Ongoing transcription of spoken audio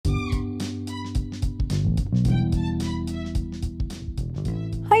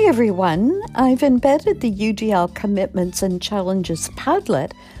everyone. I've embedded the UDL Commitments and Challenges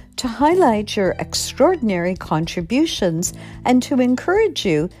Padlet to highlight your extraordinary contributions and to encourage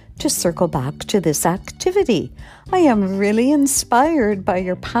you to circle back to this activity. I am really inspired by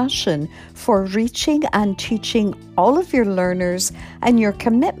your passion for reaching and teaching all of your learners and your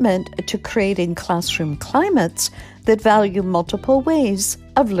commitment to creating classroom climates that value multiple ways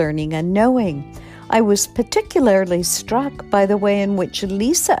of learning and knowing. I was particularly struck by the way in which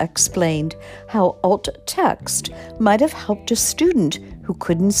Lisa explained how alt text might have helped a student who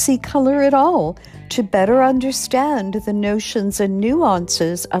couldn't see color at all to better understand the notions and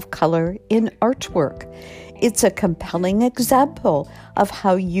nuances of color in artwork. It's a compelling example of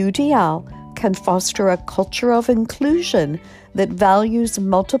how UDL can foster a culture of inclusion that values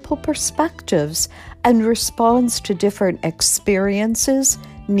multiple perspectives and responds to different experiences,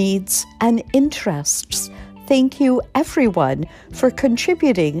 needs, and interests. Thank you, everyone, for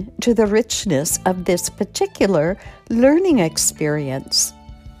contributing to the richness of this particular learning experience.